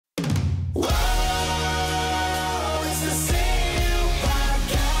Whoa, it's the CU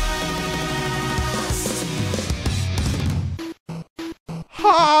Podcast.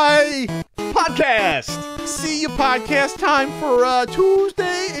 Hi! Podcast. See you podcast time for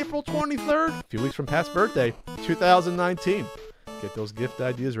Tuesday, April 23rd. A few weeks from Pat's birthday, 2019. Get those gift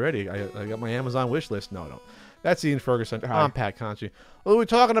ideas ready. I got my Amazon wish list. No, I don't. That's Ian Ferguson. Hi. I'm Pat Conchi. What are we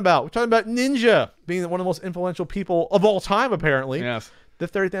talking about? We're talking about Ninja being one of the most influential people of all time, apparently. Yes. The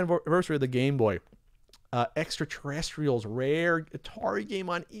 30th anniversary of the Game Boy. Extraterrestrials, rare Atari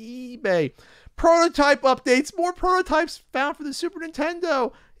game on eBay. Prototype updates, more prototypes found for the Super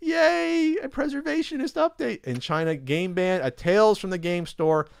Nintendo. Yay! A preservationist update. In China, game ban, a Tales from the Game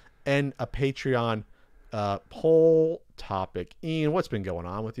Store, and a Patreon poll topic. Ian, what's been going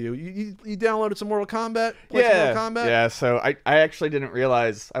on with you? You downloaded some Mortal Kombat? Played some Mortal Kombat? Yeah, so I actually didn't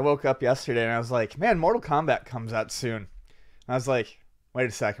realize. I woke up yesterday and I was like, man, Mortal Kombat comes out soon. And I was like, wait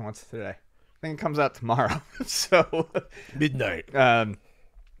a second, what's today? I think it comes out tomorrow. So Midnight.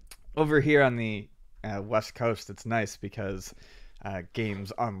 over here on the West Coast, it's nice because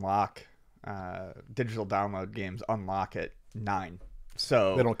games unlock, digital download games unlock at 9.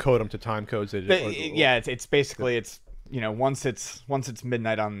 So They don't code them to time codes. it's basically it's once it's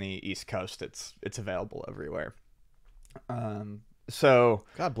midnight on the East Coast, it's available everywhere. So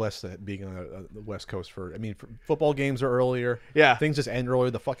God bless that being on the West Coast for football games are earlier. Yeah. Things just end earlier.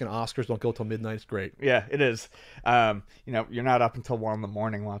 The fucking Oscars don't go till midnight. It's great. yeah, it is. You're not up until 1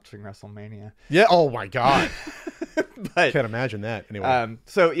 a.m. watching WrestleMania. Yeah. Oh my God. But Can't imagine that. Anyway.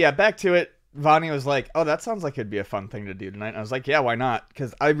 so yeah, back to it. Vonnie was like, "Oh, that sounds like it'd be a fun thing to do tonight." And I was like, "Yeah, why not?"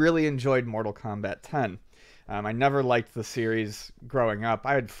 Because I really enjoyed Mortal Kombat 10. I never liked the series growing up.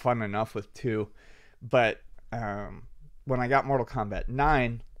 I had fun enough with 2, but when I got Mortal Kombat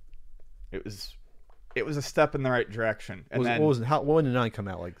 9, it was a step in the right direction. And when did 9 come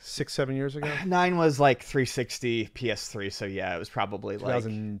out? Like 6-7 years ago? 9 was like 360 PS3, so yeah, it was probably like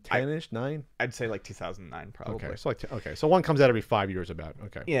 2010-ish, 9. I'd say like 2009 probably. Okay, so one comes out every 5 years about.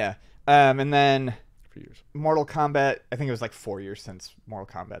 Okay. Yeah. And then For years. Mortal Kombat, I think it was like 4 years since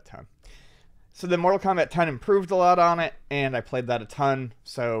Mortal Kombat 10. So then Mortal Kombat 10 improved a lot on it, and I played that a ton.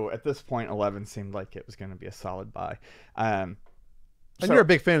 So at this point, 11 seemed like it was going to be a solid buy. And you're a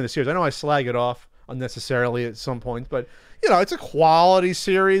big fan of the series. I know I slag it off unnecessarily at some points, but it's a quality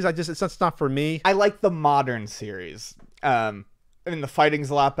series. It's not for me. I like the modern series. The fighting's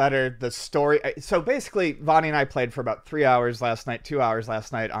a lot better. The story. So basically, Vonnie and I played for about 3 hours last night, 2 hours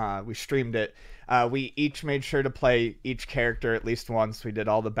last night. We streamed it. We each made sure to play each character at least once. We did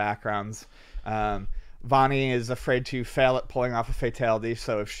all the backgrounds. Vonnie is afraid to fail at pulling off a fatality,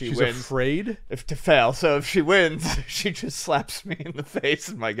 so if she's afraid to fail. So if she wins, she just slaps me in the face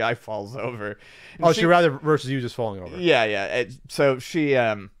and my guy falls over. And she'd rather versus you just falling over. Yeah. So she,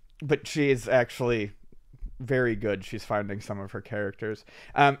 but she is actually very good. She's finding some of her characters.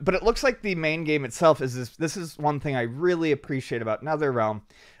 But it looks like the main game itself is this is one thing I really appreciate about NetherRealm.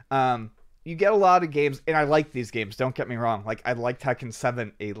 You get a lot of games, and I like these games, don't get me wrong. Like, I like Tekken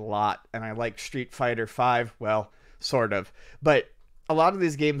 7 a lot, and I like Street Fighter 5, well, sort of. But a lot of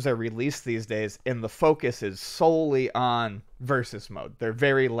these games are released these days, and the focus is solely on versus mode. They're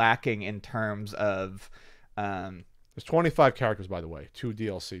very lacking in terms of... There's 25 characters, by the way. 2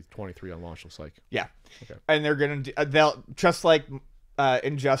 DLC, 23 on launch, looks like. Yeah. Okay. And they're going to... They'll just like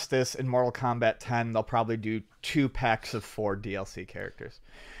Injustice and Mortal Kombat 10, they'll probably do 2 packs of 4 DLC characters.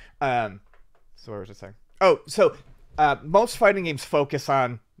 So what was I saying? Oh, so most fighting games focus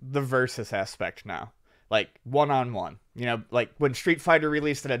on the versus aspect now. Like, one-on-one. Like when Street Fighter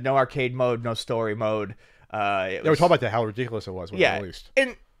released, it had no arcade mode, no story mode. We talked about that, how ridiculous it was when it released.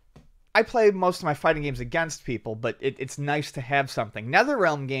 And I play most of my fighting games against people, but it's nice to have something.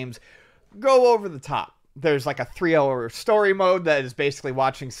 NetherRealm games go over the top. There's like a 3-hour story mode that is basically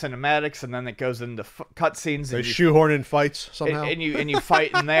watching cinematics, and then it goes into cutscenes. They shoehorn in fights somehow, and you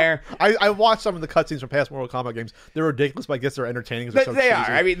fight in there. I watched some of the cutscenes from past Mortal Kombat games. They're ridiculous, but I guess they're entertaining. They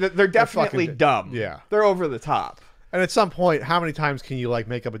are. I mean, they're definitely dumb. Yeah, they're over the top. And at some point, how many times can you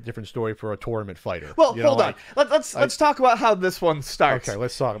make up a different story for a tournament fighter? Well, hold on. Let's talk about how this one starts. Okay,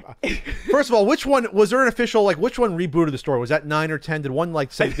 let's talk about. First of all, which one was there an official which one rebooted the story? Was that 9 or 10? Did one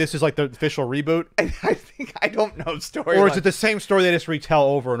say this is like the official reboot? I don't know story. Or is it the same story they just retell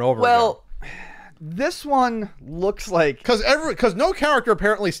over and over again? Well, this one looks like because no character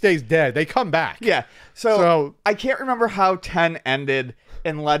apparently stays dead. They come back. Yeah. So I can't remember how 10 ended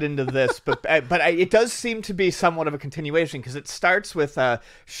and led into this, but it does seem to be somewhat of a continuation because it starts with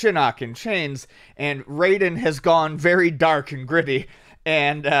Shinnok in chains, and Raiden has gone very dark and gritty,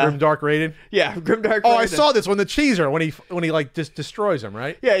 And Grim Dark Raiden. yeah, Grimdark. Oh, I Raiden. saw this when the cheeser when he like just destroys him,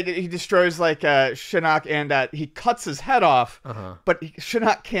 right? Yeah, he destroys like Shinnok, and he cuts his head off, but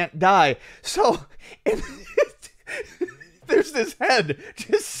Shinnok can't die. So there's this head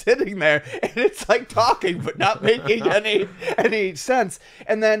just sitting there, and it's like talking but not making any sense.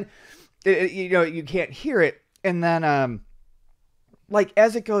 And then you can't hear it, and then like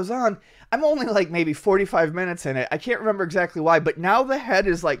as it goes on, I'm only like maybe 45 minutes in it. I can't remember exactly why, but now the head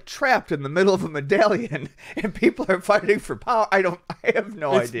is like trapped in the middle of a medallion and people are fighting for power. I have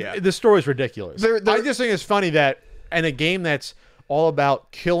no idea. The story's ridiculous. They're- I just think it's funny that in a game that's all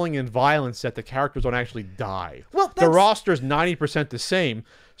about killing and violence that the characters don't actually die. Well, the that's- roster's 90% the same.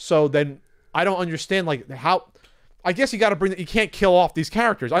 So then I don't understand like how I guess you got to you can't kill off these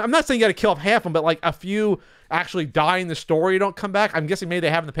characters. I'm not saying you got to kill off half of them, but like a few actually die in the story, don't come back. I'm guessing maybe they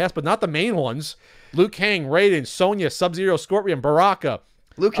have in the past, but not the main ones. Liu Kang, Raiden, Sonya, Sub-Zero, Scorpion, Baraka.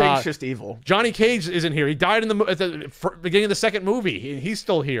 Liu Kang's just evil. Johnny Cage isn't here. He died at the beginning of the second movie. He's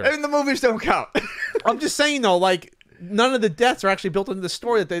still here. And the movies don't count. I'm just saying though, like none of the deaths are actually built into the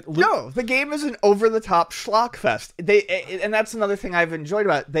story. No, the game is an over-the-top schlock fest. And that's another thing I've enjoyed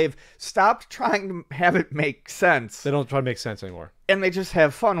about it. They've stopped trying to have it make sense. They don't try to make sense anymore. And they just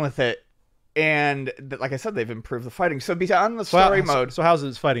have fun with it. And like I said, they've improved the fighting. So beyond the story mode. So how's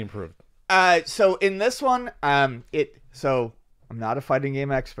this fighting improved? So in this one, so I'm not a fighting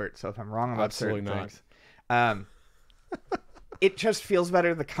game expert. So if I'm wrong about Absolutely certain not. things, it just feels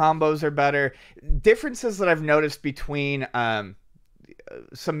better. The combos are better. Differences that I've noticed between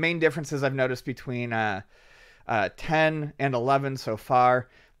some main differences I've noticed between 10 and 11 so far.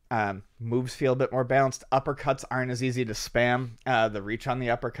 Moves feel a bit more balanced. Uppercuts aren't as easy to spam. The reach on the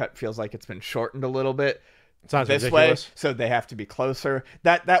uppercut feels like it's been shortened a little bit. Sounds this ridiculous. way, so they have to be closer.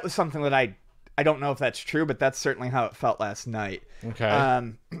 That was something that I don't know if that's true, but that's certainly how it felt last night.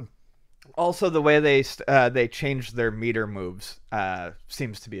 Okay. Also, the way they changed their meter moves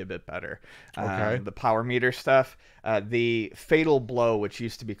seems to be a bit better. Okay. The power meter stuff. The fatal blow, which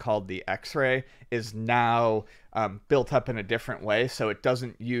used to be called the X-ray, is now built up in a different way, so it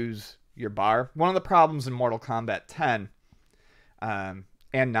doesn't use your bar. One of the problems in Mortal Kombat 10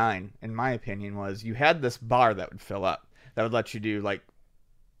 and 9, in my opinion, was you had this bar that would fill up. That would let you do like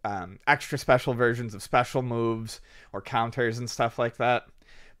extra special versions of special moves or counters and stuff like that.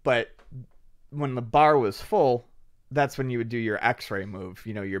 But when the bar was full, that's when you would do your X-ray move,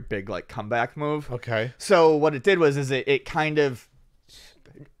 your big like comeback move. Okay. So what it did was it kind of,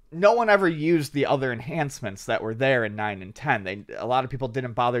 no one ever used the other enhancements that were there in 9 and 10. A lot of people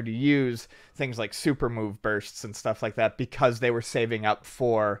didn't bother to use things like super move bursts and stuff like that because they were saving up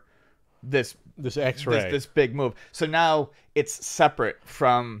for this X-ray. this big move. So now it's separate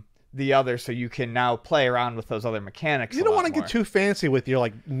from the other, so you can now play around with those other mechanics. You don't want to get too fancy with your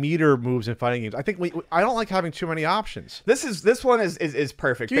like meter moves in fighting games. I think I don't like having too many options. This one is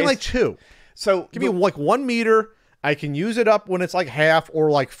perfect. Give me like two. So Give me like 1 meter. I can use it up when it's like half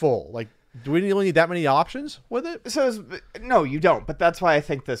or like full. Like, do we really need that many options with it? So no, you don't. But that's why I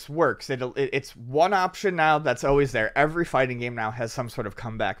think this works. It's one option now that's always there. Every fighting game now has some sort of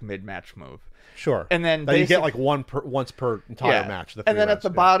comeback mid-match move. Sure. And then you get like once per entire match. And then at the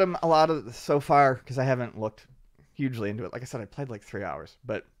bottom, a lot of so far, because I haven't looked hugely into it. Like I said, I played like 3 hours,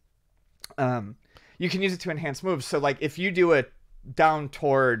 but you can use it to enhance moves. So like if you do a down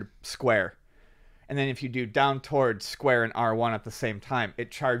toward square, and then if you do down toward square and R1 at the same time, it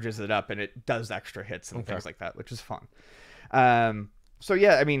charges it up and it does extra hits and things like that, which is fun. So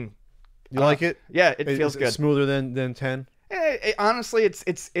yeah, I mean, you like it? Yeah, it feels good. Smoother than 10. Honestly,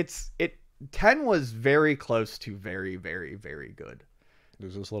 it's 10 was very close to very, very, very good.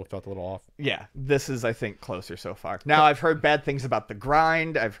 This felt a little off. Yeah, this is, I think, closer so far. Now, I've heard bad things about the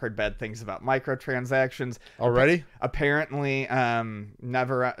grind. I've heard bad things microtransactions. Already? Apparently, NetherRealm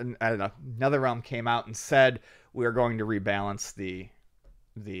came out and said we are going to rebalance the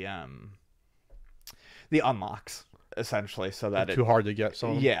unlocks, essentially, so that too hard to get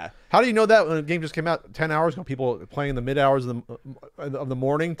some. Yeah. How do you know that when the game just came out 10 hours ago? People playing in the mid hours of the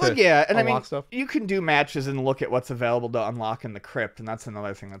morning to and unlock stuff? You can do matches and look at what's available to unlock in the crypt, and that's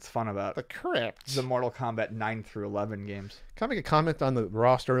another thing that's fun about the crypt. The Mortal Kombat 9 through 11 games. Can I make a comment on the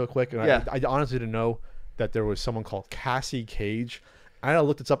roster real quick? And Yeah. I honestly didn't know that there was someone called Cassie Cage. I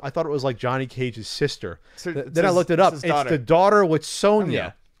looked this up. I thought it was like Johnny Cage's sister. So then I looked it up. It's the daughter with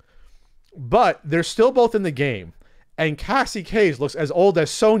Sonya. But they're still both in the game. And Cassie Cage looks as old as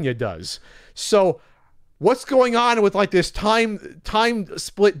Sonya does. So what's going on with like this time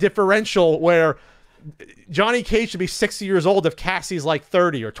split differential where Johnny Cage should be 60 years old if Cassie's like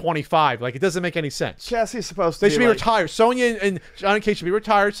 30 or 25. Like, it doesn't make any sense. Cassie's supposed to They be should be like, retired. Sonya and Johnny Cage should be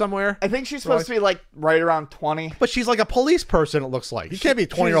retired somewhere. I think she's supposed to be like right around 20. But she's like a police person, it looks like. You can't be a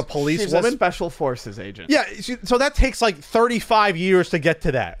 20-year-old police she's woman. a special forces agent. Yeah, so that takes like 35 years to get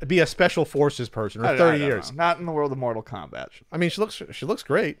to that. Be a special forces person, or 30 years. Know. Not in the world of Mortal Kombat. I mean, she looks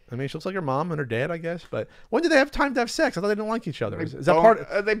great. I mean, she looks like her mom and her dad, I guess. But when did they have time to have sex? I thought they didn't like each other. Is that part?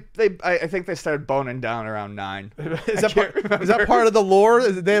 I think they started boning down around 9. Is that part of the lore?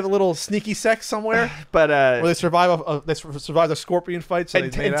 They have a little sneaky sex somewhere? But where they survive the scorpion fight. So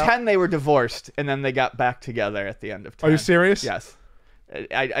in 10 they were divorced, and then they got back together at the end of 10. Are you serious? Yes.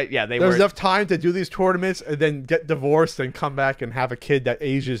 Yeah, There's enough time to do these tournaments and then get divorced and come back and have a kid that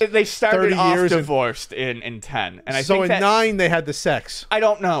ages. They started 30 off years divorced in 10, and I so think in 9 they had the sex. I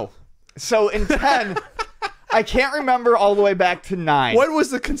don't know. So in 10, I can't remember all the way back to 9. What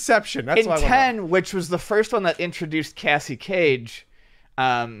was the conception? That's in what 10, which was the first one that introduced Cassie Cage,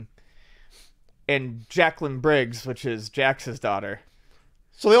 and Jacqueline Briggs, which is Jax's daughter.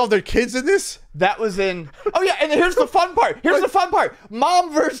 So they all have their kids in this? That was in... Oh, yeah, and here's the fun part. Here's the fun part.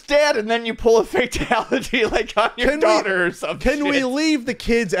 Mom versus dad, and then you pull a fatality like on your daughter or something. Can we leave the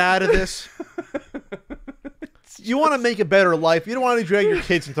kids out of this? You want to make a better life. You don't want to drag your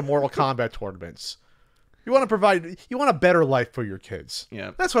kids into Mortal Kombat tournaments. You want to provide... You want a better life for your kids.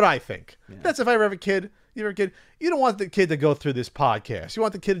 Yeah. That's what I think. Yeah. That's if I ever have a kid... You don't want the kid to go through this podcast. You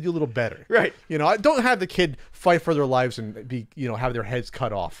want the kid to do a little better. Right. You know, I don't have the kid fight for their lives and be, have their heads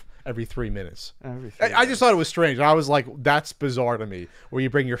cut off every 3 minutes. I just thought it was strange. I was like, that's bizarre to me, where you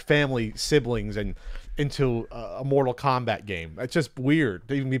bring your family, siblings, and into a Mortal Kombat game. It's just weird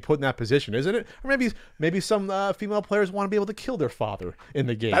to even be put in that position, isn't it? Or maybe some female players want to be able to kill their father in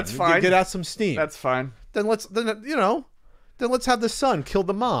the game. That's fine. Get out some steam. That's fine. Then let's have the son kill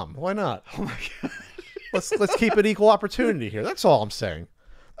the mom. Why not? Oh my god. Let's keep it equal opportunity here. That's all I'm saying.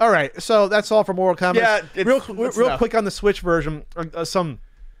 All right, so that's all for Mortal Kombat. Yeah, real quick on the Switch version, some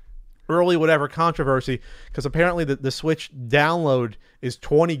early whatever controversy, because apparently the Switch download is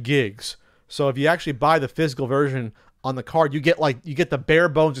 20 gigs. So if you actually buy the physical version on the card, you get the bare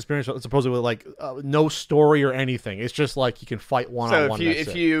bones experience, supposedly with no story or anything. It's just like you can fight one-on-one.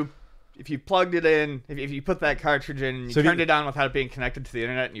 So if you plugged it in, if you put that cartridge in, and you turned it on without it being connected to the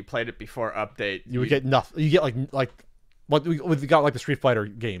internet, and you played it before update, you would get nothing. You get like what we got, like the Street Fighter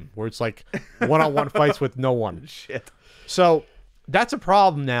game, where it's like one-on-one fights with no one. Shit. So that's a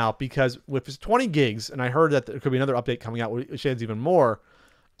problem now, because with it's 20 gigs, and I heard that there could be another update coming out which adds even more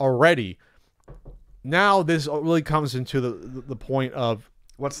already. Now this really comes into the point of,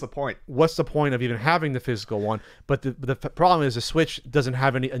 what's the point? What's the point of even having the physical one? But the problem is the Switch doesn't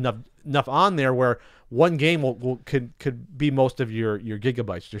have enough on there where one game could be most of your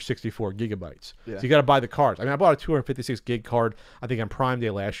gigabytes, your 64 gigabytes. Yeah. So you got to buy the cards. I mean, I bought a 256 gig card, I think on Prime Day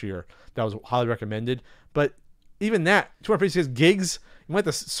last year. That was highly recommended. But even that 256 gigs, you might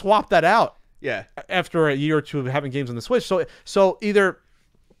have to swap that out. Yeah. After a year or two of having games on the Switch. So either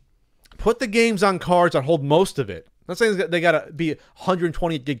put the games on cards that hold most of it. I'm not saying they gotta be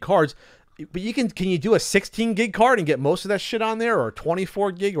 120 gig cards, but can you do a 16 gig card and get most of that shit on there, or a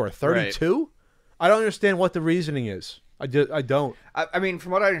 24 gig, or a 32? Right. I don't understand what the reasoning is. I don't. I mean,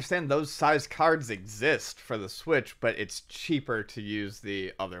 from what I understand, those size cards exist for the Switch, but it's cheaper to use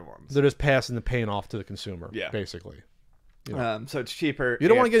the other ones. They're just passing the pain off to the consumer, basically. You know? So it's cheaper. You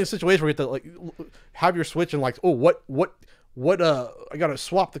don't want to get in a situation where you have to have your Switch and I gotta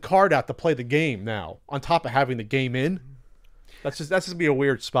swap the card out to play the game now, on top of having the game in. That's just gonna be a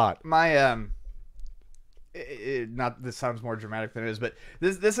weird spot. My not this sounds more dramatic than it is, but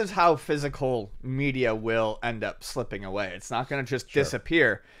this is how physical media will end up slipping away. It's not gonna just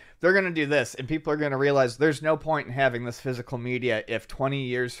disappear. They're gonna do this, and people are gonna realize there's no point in having this physical media if 20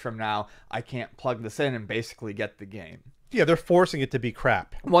 years from now I can't plug this in and basically get the game. Yeah, they're forcing it to be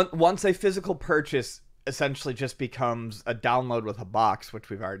crap. Once a physical purchase essentially just becomes a download with a box, which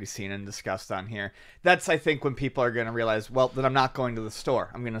we've already seen and discussed on here, that's, I think, when people are going to realize, well, that I'm not going to the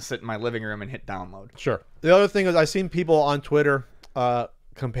store. I'm going to sit in my living room and hit download. Sure. The other thing is, I've seen people on Twitter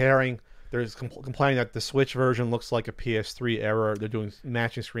comparing, complaining that the Switch version looks like a PS3 error. They're doing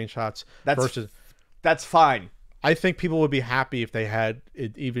matching screenshots. That's fine. I think people would be happy if they had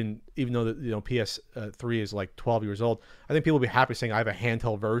it, even though PS3 is like 12 years old. I think people would be happy saying I have a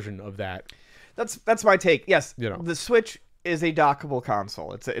handheld version of that. That's my take. Yes, the Switch is a dockable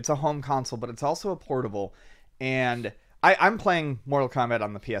console. It's a home console, but it's also a portable. And I'm playing Mortal Kombat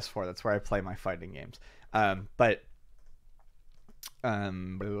on the PS4. That's where I play my fighting games.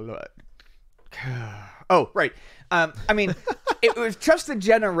 Oh, right. I mean, it was just a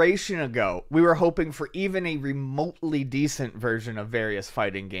generation ago. We were hoping for even a remotely decent version of various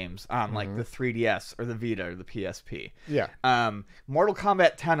fighting games on like the 3DS or the Vita or the PSP. Yeah. Mortal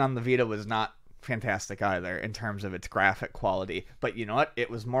Kombat 10 on the Vita was not fantastic either in terms of its graphic quality. But you know what? It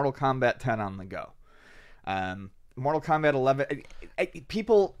was Mortal Kombat 10 on the go. Mortal Kombat 11.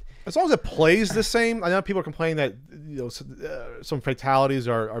 People. As long as it plays the same, I know people are complaining that some fatalities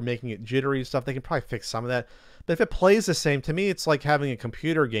are making it jittery and stuff. They can probably fix some of that. But if it plays the same, to me, it's like having a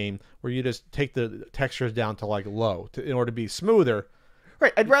computer game where you just take the textures down to like low in order to be smoother.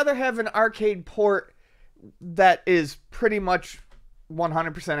 Right. I'd rather have an arcade port that is pretty much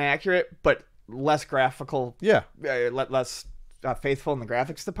 100% accurate, but less graphical. Yeah. Less faithful in the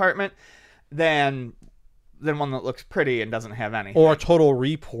graphics department than one that looks pretty and doesn't have anything. Or a total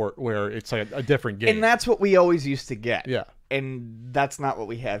report where it's like a different game. And that's what we always used to get. Yeah. And that's not what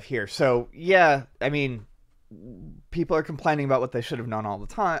we have here. So, yeah, I mean, people are complaining about what they should have known all the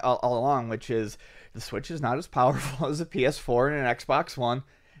time, all along, which is the Switch is not as powerful as a PS4 and an Xbox One,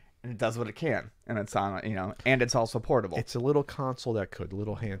 and it does what it can. And it's on, and it's also portable. It's a little console that could, a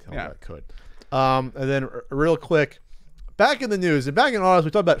little handheld that could. And then real quick, back in the news, and back in August,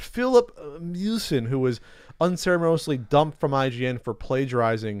 we talked about Filip Miucin, who was unceremoniously dumped from IGN for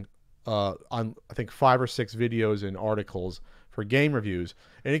plagiarizing on, I think, 5 or 6 videos and articles for game reviews.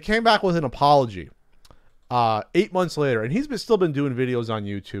 And he came back with an apology 8 months later. And he's still been doing videos on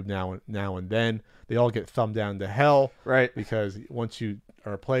YouTube now and then. They all get thumbed down to hell. Right. Because once you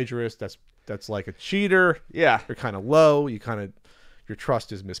are a plagiarist, that's like a cheater. Yeah. You're kind of low. Your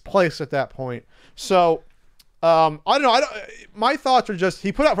trust is misplaced at that point. So, I don't know. My thoughts are just,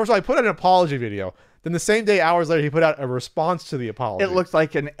 he put out an apology video. Then the same day, hours later, he put out a response to the apology. It looked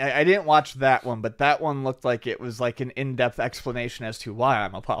like I didn't watch that one, but that one looked like it was like an in-depth explanation as to why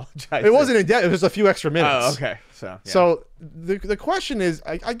I'm apologizing. It wasn't in depth. It was just a few extra minutes. Oh, okay. So the question is,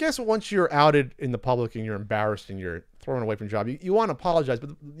 I guess once you're outed in the public and you're embarrassed and you're thrown away from your job, you want to apologize, but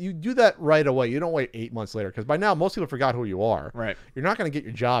you do that right away. You don't wait 8 months later, because by now most people forgot who you are. Right. You're not going to get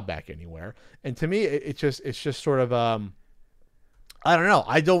your job back anywhere. And to me, it's just sort of I don't know.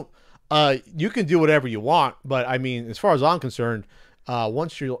 You can do whatever you want, but I mean, as far as I'm concerned,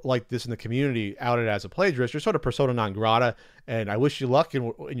 once you're like this in the community, outed as a plagiarist, you're sort of persona non grata, and I wish you luck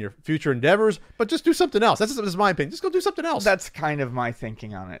in your future endeavors, but just do something else. That's my opinion. Just go do something else. That's kind of my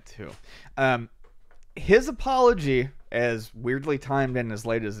thinking on it, too. His apology, as weirdly timed and as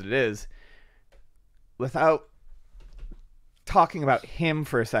late as it is, without talking about him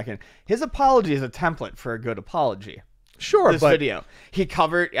for a second, his apology is a template for a good apology. Sure, this video. He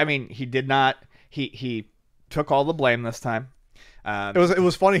covered, I mean, he did not, he took all the blame this time. It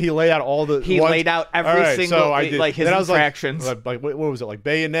was funny. He laid out all the. He laid out every single, so I did. Like his infractions. Like what was it, like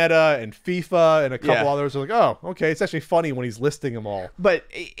Bayonetta and FIFA and a couple others. I was like, oh, okay. It's actually funny when he's listing them all. But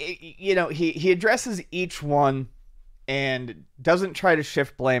he addresses each one and doesn't try to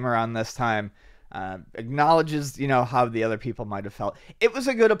shift blame around this time. Acknowledges how the other people might have felt. It was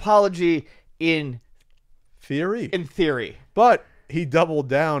a good apology in theory. But he doubled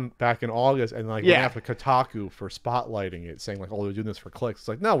down back in August and went after Kotaku for spotlighting it, saying like, "Oh, they're doing this for clicks." It's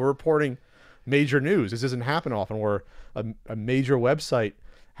like, no, we're reporting major news. This doesn't happen often, where a major website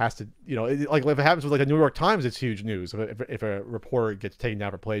has to, like if it happens with like the New York Times, it's huge news. If a reporter gets taken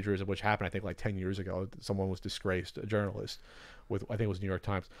down for plagiarism, which happened, I think like 10 years ago, someone was disgraced, a journalist. I think it was New York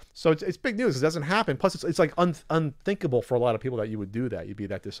Times. So it's big news. It doesn't happen. Plus, it's like unthinkable for a lot of people that you would do that. You'd be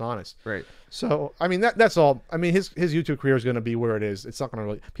that dishonest. Right. So I mean that's all. I mean his YouTube career is going to be where it is. It's not going to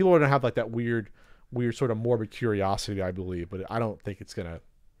really. People are going to have like that weird sort of morbid curiosity, I believe, but I don't think it's going to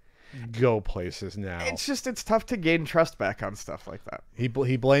go places now. It's tough to gain trust back on stuff like that. He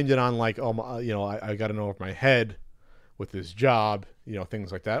blamed it on like, I got in over my head with this job,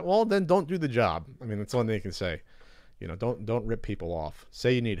 things like that. Well, then don't do the job. I mean, that's the only thing you can say. Don't rip people off.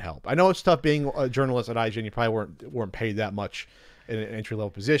 Say you need help. I know it's tough being a journalist at IGN. You probably weren't paid that much in an entry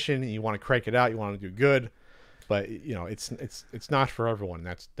level position. And you want to crank it out. You want to do good, but it's not for everyone.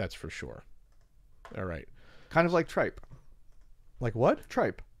 That's for sure. All right. Kind of like tripe. Like what?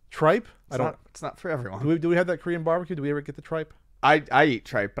 Tripe. Tripe? It's not for everyone. Do we have that Korean barbecue? Do we ever get the tripe? I eat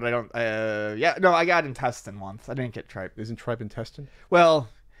tripe, but I don't. I got intestine once. I didn't get tripe. Isn't tripe intestine? Well.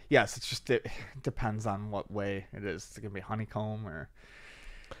 Yes, it depends on what way it is. It's going to be honeycomb or...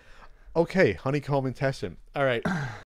 Okay, honeycomb intestine. All right.